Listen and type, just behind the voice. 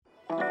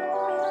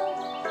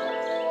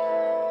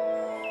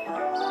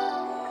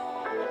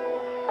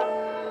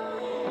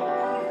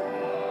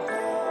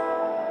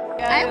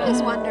I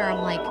always wonder,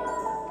 I'm like,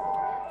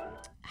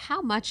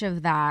 how much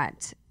of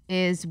that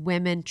is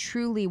women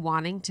truly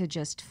wanting to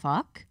just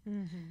fuck?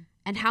 Mm-hmm.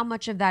 And how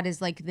much of that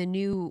is like the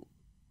new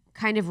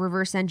kind of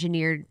reverse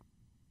engineered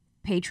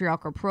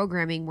patriarchal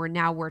programming where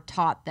now we're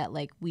taught that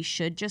like we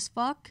should just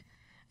fuck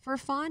for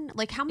fun?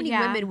 Like how many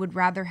women would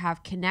rather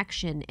have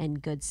connection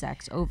and good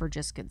sex over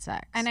just good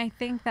sex? And I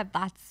think that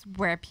that's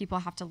where people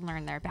have to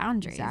learn their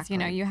boundaries. Exactly. You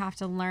know, you have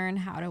to learn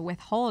how to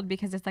withhold,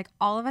 because it's like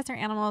all of us are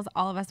animals.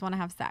 All of us want to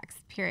have sex,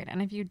 period.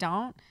 And if you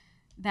don't,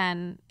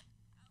 then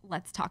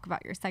let's talk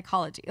about your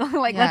psychology.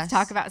 Like, Yes. let's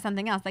talk about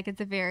something else. Like,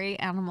 it's a very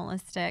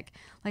animalistic,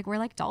 like we're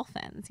like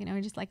dolphins, you know,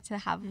 we just like to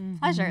have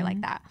pleasure like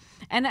that.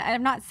 And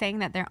I'm not saying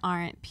that there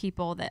aren't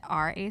people that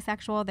are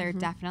asexual. There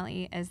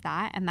definitely is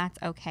that. And that's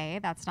okay.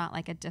 That's not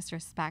like a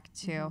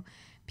disrespect to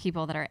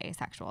people that are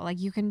asexual. Like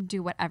you can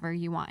do whatever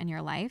you want in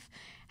your life.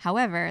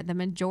 However, the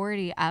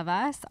majority of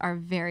us are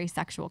very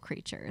sexual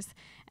creatures.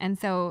 And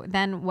so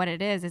then what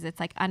it is it's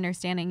like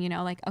understanding, you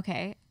know, like,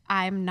 okay,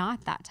 I'm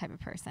not that type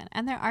of person.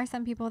 And there are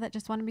some people that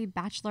just want to be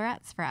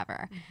bachelorettes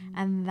forever.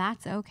 And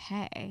that's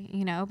okay,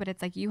 you know, but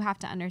it's like you have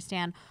to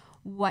understand,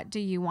 what do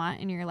you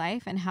want in your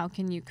life and how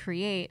can you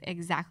create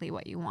exactly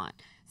what you want?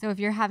 So if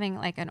you're having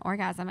like an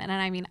orgasm, and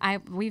I mean,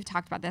 we've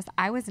talked about this.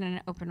 I was in an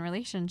open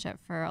relationship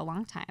for a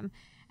long time.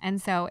 And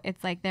so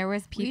it's like there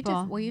was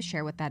people. Will you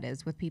share what that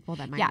is with people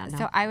that might Yeah. not know?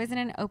 So I was in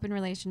an open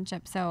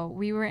relationship. So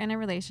we were in a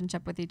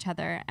relationship with each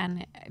other,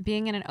 and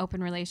being in an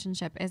open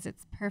relationship is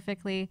it's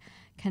perfectly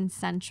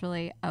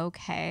consensually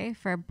okay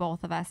for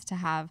both of us to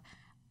have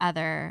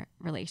other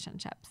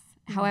relationships.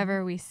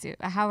 However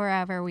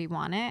we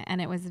want it.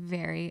 And it was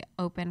very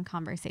open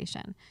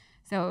conversation.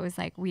 So it was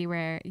like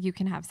you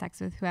can have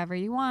sex with whoever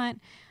you want.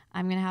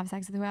 I'm going to have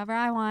sex with whoever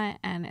I want.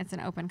 And it's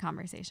an open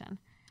conversation.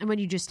 And when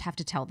you just have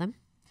to tell them?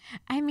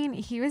 I mean,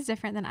 he was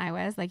different than I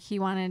was. Like he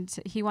wanted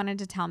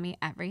to tell me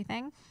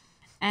everything.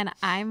 And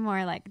I'm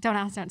more like, don't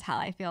ask, don't tell.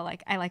 I feel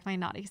like I like my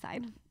naughty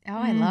side. Oh,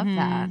 I love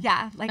that.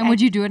 Yeah. Like, and would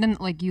you do it in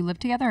like you live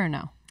together or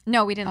no?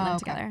 No, we didn't live okay.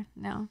 together.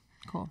 No.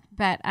 Cool.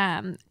 But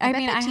I mean, bet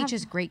that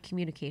teaches great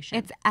communication.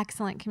 It's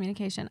excellent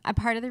communication. A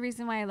part of the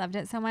reason why I loved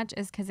it so much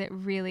is because it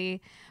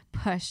really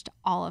pushed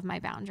all of my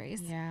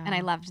boundaries. Yeah. And I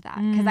loved that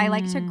because I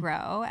like to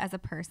grow as a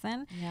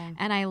person. Yeah.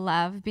 And I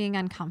love being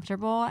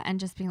uncomfortable and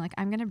just being like,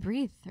 I'm going to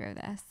breathe through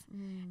this.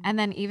 And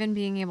then even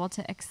being able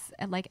to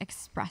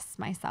express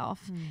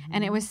myself.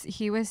 And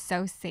he was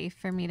so safe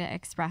for me to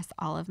express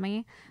all of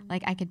me.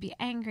 Like I could be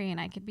angry and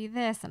I could be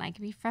this and I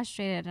could be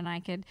frustrated and I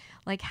could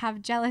like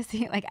have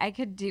jealousy. Like I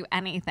could do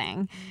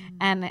anything.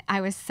 And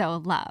I was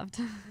so loved.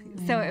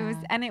 So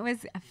it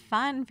was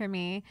fun for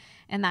me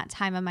in that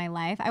time of my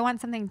life. I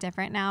want something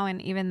different now. And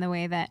even the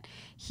way that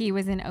he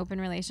was in open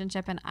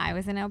relationship and I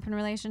was in open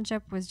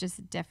relationship was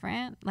just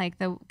different. Like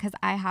because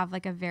I have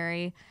like a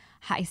very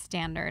high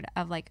standard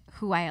of like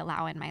who I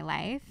allow in my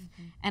life.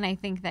 And I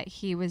think that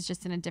he was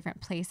just in a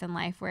different place in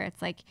life where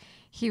it's like,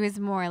 he was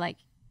more like,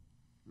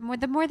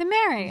 the more the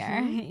merrier,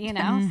 you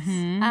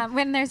know,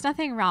 when there's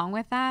nothing wrong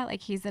with that.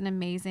 Like he's an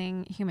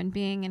amazing human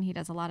being and he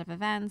does a lot of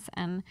events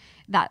and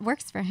that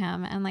works for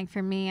him. And like,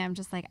 for me, I'm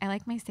just like, I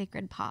like my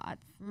sacred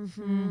pods.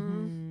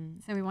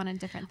 So we wanted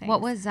different things.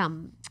 What was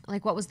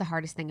the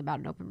hardest thing about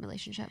an open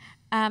relationship?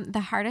 The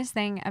hardest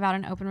thing about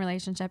an open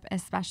relationship,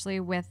 especially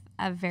with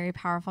a very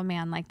powerful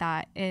man like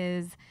that,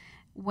 is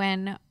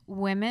when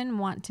women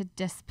want to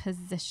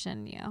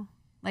disposition you.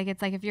 Like,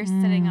 it's like if you're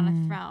sitting on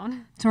a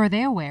throne. So are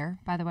they aware,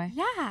 by the way?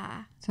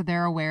 Yeah. So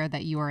they're aware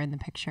that you are in the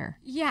picture?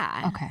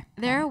 Yeah. Okay.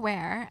 They're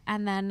aware,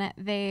 and then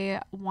they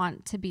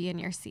want to be in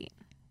your seat.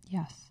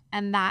 Yes.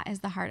 And that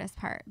is the hardest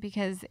part,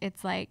 because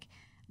it's like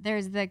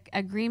there's the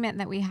agreement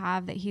that we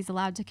have that he's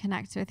allowed to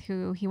connect with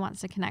who he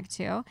wants to connect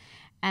to.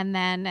 And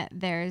then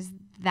there's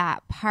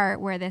that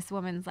part where this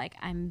woman's like,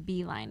 I'm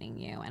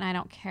beelining you and I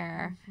don't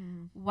care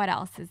what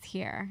else is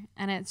here.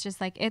 And it's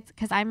just like, it's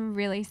because I'm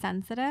really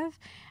sensitive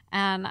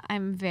and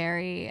I'm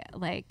very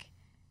like,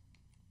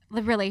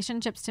 the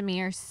relationships to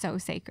me are so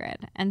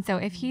sacred. And so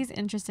if he's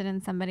interested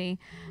in somebody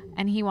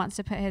and he wants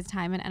to put his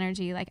time and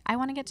energy, like I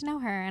want to get to know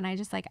her, and I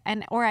just like,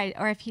 or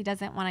if he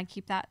doesn't want to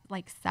keep that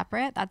like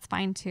separate, that's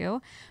fine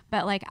too.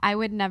 But like, I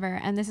would never,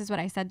 and this is what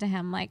I said to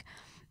him, like,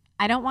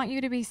 I don't want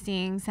you to be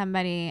seeing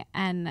somebody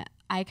and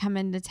I come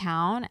into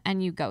town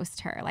and you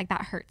ghost her. Like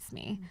that hurts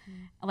me.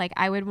 Like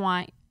I would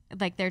want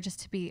like there just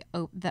to be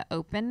the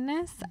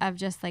openness of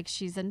just like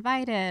she's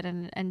invited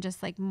and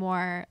just like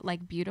more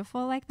like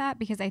beautiful like that,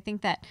 because I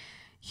think that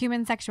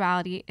human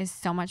sexuality is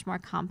so much more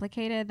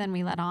complicated than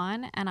we let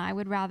on, and I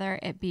would rather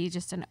it be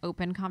just an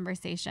open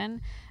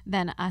conversation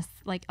than us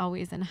like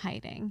always in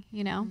hiding,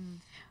 you know?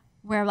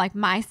 Where like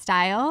my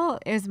style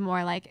is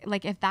more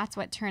like if that's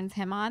what turns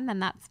him on, then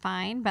that's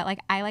fine. But like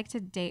I like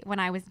to date when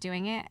I was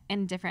doing it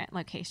in different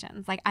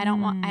locations. Like I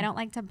don't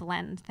like to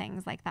blend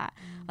things like that.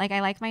 Like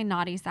I like my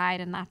naughty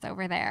side and that's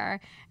over there.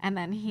 And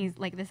then he's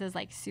like, this is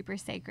like super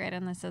sacred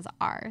and this is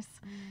ours,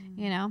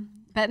 you know?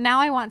 But now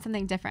I want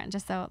something different,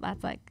 just so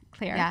that's like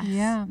clear. Yes.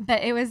 Yeah.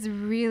 But it was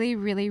really,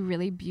 really,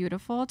 really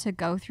beautiful to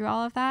go through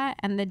all of that.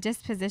 And the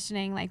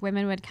dispositioning, like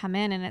women would come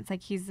in and it's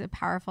like, he's a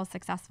powerful,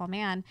 successful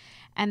man.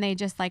 And they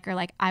just like are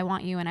like, I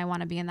want you and I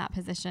want to be in that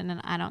position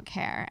and I don't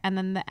care. And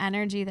then the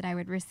energy that I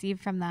would receive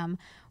from them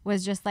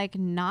was just like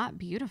not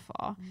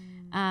beautiful.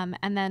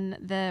 And then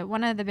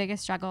one of the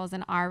biggest struggles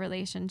in our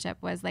relationship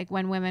was like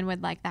when women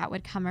would like that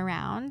would come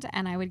around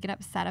and I would get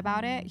upset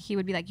about it. He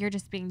would be like, you're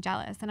just being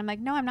jealous. And I'm like,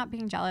 no, I'm not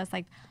being jealous.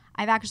 Like,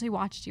 I've actually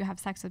watched you have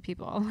sex with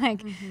people.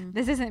 Like,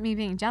 this isn't me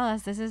being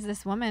jealous. This is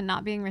this woman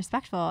not being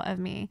respectful of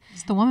me.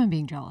 It's the woman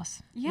being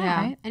jealous.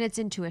 Yeah. Right? And it's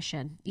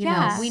intuition. You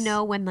Yes. know, we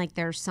know when like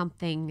there's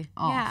something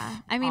Off. Yeah.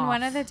 I mean,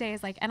 one of the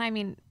days, like, and I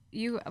mean,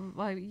 you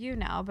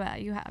know, but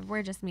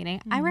we're just meeting.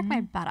 I work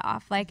my butt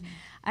off. Like,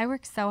 I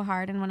work so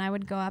hard. And when I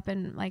would go up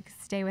and like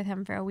stay with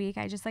him for a week,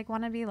 I just like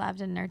want to be loved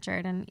and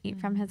nurtured and eat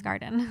from his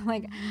garden.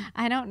 Like,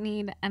 I don't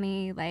need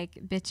any like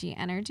bitchy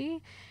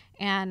energy.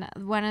 And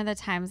one of the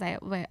times I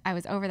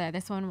was over there,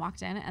 this woman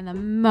walked in, and the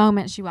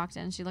moment she walked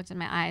in, she looked in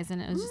my eyes,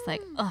 and it was just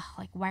like, ugh,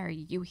 like, why are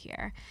you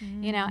here?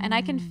 You know, and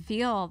I can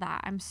feel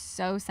that. I'm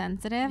so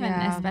sensitive,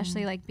 and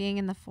especially like being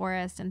in the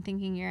forest and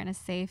thinking you're in a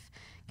safe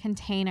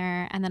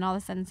container, and then all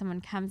of a sudden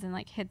someone comes and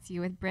like hits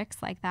you with bricks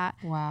like that.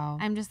 Wow.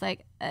 I'm just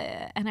like,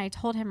 and I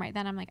told him right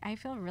then, I'm like, I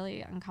feel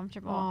really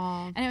uncomfortable.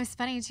 Aww. And it was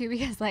funny too,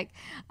 because like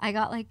I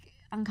got like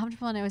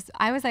uncomfortable, and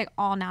I was like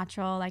all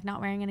natural, like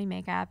not wearing any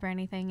makeup or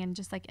anything, and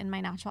just like in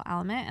my natural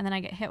element, and then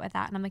I get hit with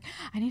that, and I'm like,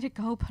 I need to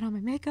go put on my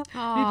makeup.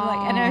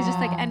 And it was just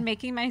like, and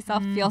making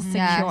myself feel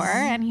secure.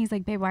 Yes. And he's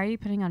like, babe, why are you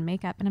putting on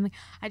makeup? And I'm like,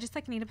 I just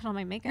like need to put on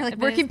my makeup. You're like,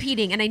 But we're it's-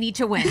 competing and I need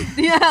to win.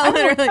 Yeah,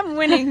 literally. I'm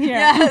winning here.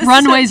 Yes.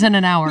 Runways in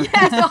an hour.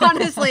 Yes,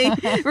 honestly.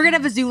 We're going to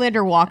have a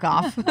Zoolander walk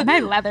off. My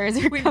leathers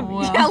are coming.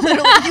 Wow. Yeah,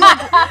 literally. You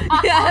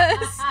like,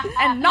 yes.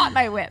 And not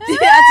my whips.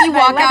 Yes, you My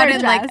walk out leather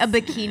in like a dress.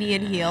 bikini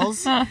and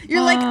heels.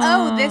 You're like,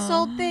 oh, this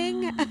old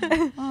thing.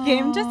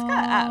 Game just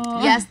got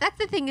up. Yes, that's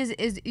the thing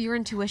is your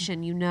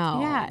intuition, you know.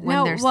 Yeah. When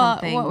No, there's well,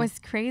 something. what was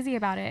crazy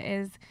about it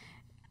is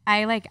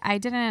I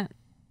didn't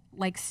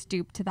like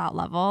stoop to that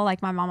level.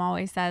 Like my mom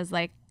always says,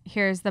 like,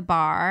 here's the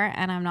bar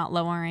and I'm not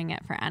lowering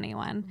it for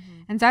anyone.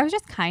 And so I was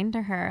just kind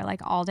to her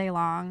like all day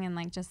long, and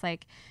like just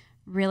like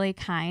really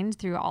kind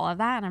through all of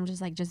that. And I'm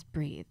just like, just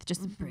breathe,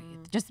 just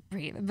breathe, just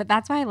breathe. But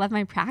that's why I love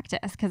my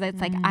practice, because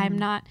it's like I'm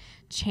not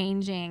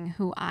changing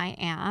who I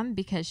am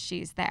because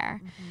she's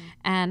there.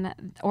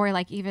 And or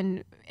like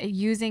even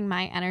using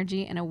my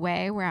energy in a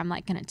way where I'm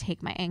like gonna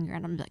take my anger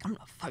and I'm like, I'm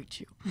gonna fight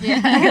you.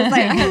 Yeah.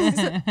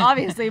 Like,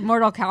 obviously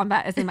Mortal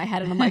Kombat is in my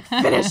head and I'm like,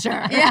 finish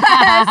her.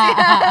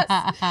 yes.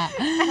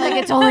 Like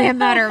it's only a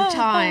matter of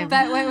time.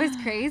 But what was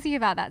crazy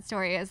about that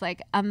story is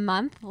like a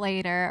month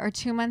later or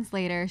 2 months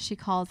later, she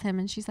calls him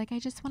and she's like, I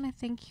just want to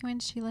thank you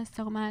and Sheila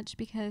so much,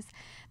 because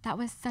that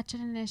was such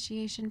an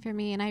initiation for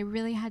me, and I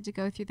really had to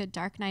go through the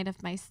dark night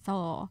of my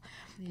soul.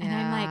 Yeah, And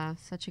I'm like,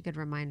 such a good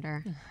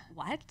reminder.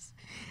 what?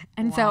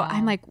 And so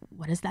I'm like,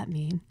 what does that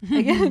mean?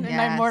 Like, in my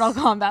Yes. Mortal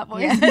Kombat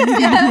voice.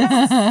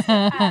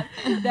 Yes.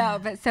 No,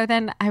 but so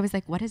then I was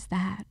like, what is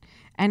that?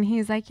 And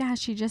he's like, yeah,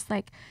 she just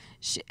like,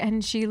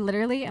 she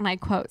literally, and I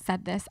quote,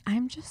 said this,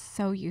 I'm just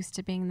so used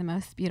to being the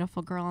most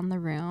beautiful girl in the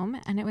room,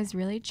 and it was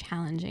really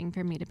challenging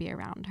for me to be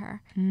around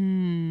her. Wow.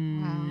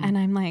 And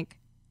I'm like,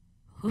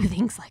 who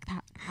thinks like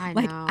that? I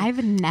Like, know.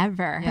 I've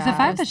never. Yeah. But the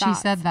fact those that she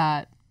thoughts. said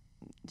that,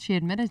 she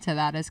admitted to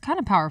that, is kind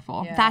of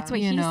powerful. Yeah. That's what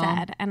You he know.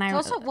 said. And I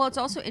It's also it's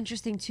also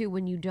interesting too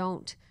when you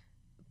don't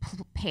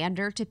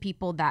pander to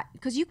people that,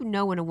 because you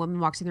know when a woman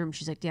walks in the room,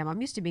 she's like, damn, I'm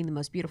used to being the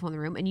most beautiful in the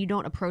room, and you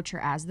don't approach her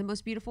as the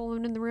most beautiful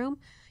woman in the room.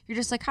 You're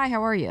just like, hi,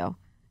 how are you?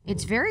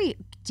 It's very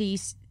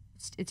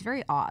it's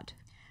very odd.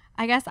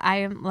 I guess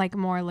I'm like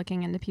more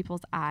looking into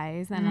people's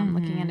eyes, and I'm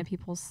looking into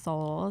people's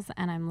souls,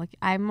 and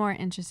I'm more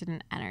interested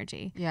in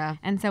energy. Yeah.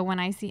 And so when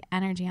I see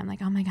energy, I'm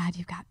like, oh my God,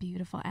 you've got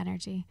beautiful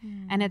energy.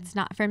 And it's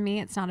not, for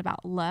me, it's not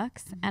about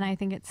looks. And I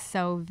think it's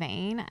so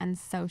vain and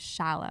so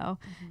shallow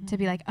to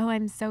be like, oh,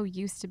 I'm so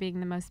used to being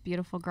the most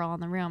beautiful girl in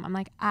the room. I'm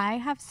like, I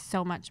have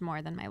so much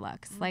more than my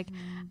looks. Like,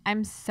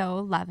 I'm so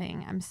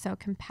loving. I'm so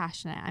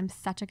compassionate. I'm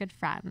such a good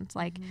friend.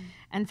 Like,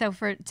 and so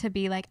to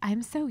be like,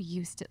 I'm so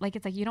used to, like,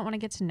 it's like, you don't want to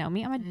get to know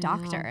me. I'm a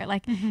doctor.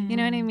 Like, you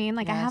know what I mean?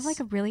 Like, I have Yes.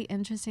 like really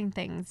interesting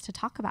things to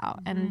talk about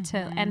and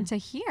to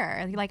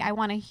hear. Like, I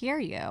want to hear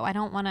you. I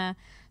don't want to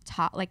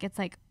talk. Like, it's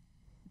like,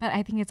 but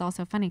I think it's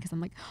also funny because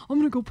I'm like, I'm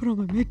gonna go put on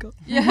my makeup.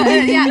 Yeah.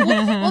 Yeah.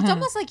 Well, it's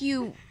almost like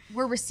you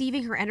were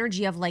receiving her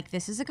energy of like,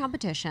 this is a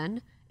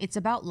competition. It's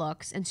about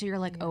looks. And so you're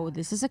like, oh,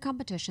 this is a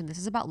competition. This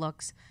is about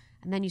looks.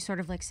 And then you sort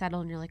of like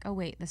settle and you're like, oh,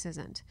 wait, this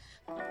isn't.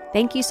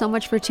 Thank you so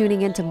much for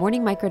tuning in to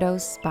Morning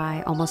Microdose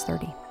by Almost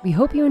 30. We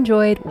hope you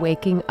enjoyed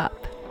waking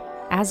up.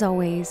 As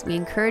always, we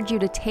encourage you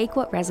to take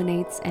what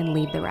resonates and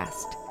leave the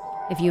rest.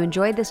 If you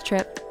enjoyed this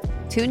trip,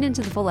 tune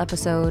into the full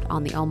episode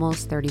on the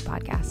Almost 30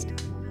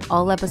 podcast.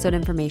 All episode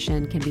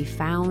information can be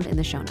found in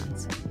the show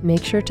notes.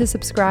 Make sure to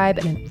subscribe,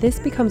 and if this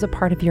becomes a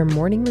part of your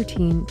morning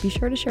routine, be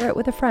sure to share it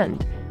with a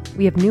friend.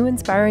 We have new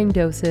inspiring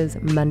doses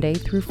Monday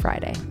through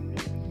Friday.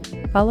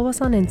 Follow us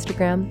on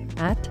Instagram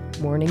at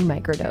Morning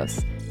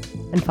Microdose.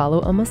 And follow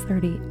Almost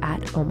 30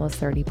 at Almost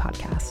 30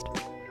 Podcast.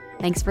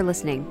 Thanks for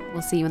listening.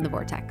 We'll see you in the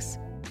vortex.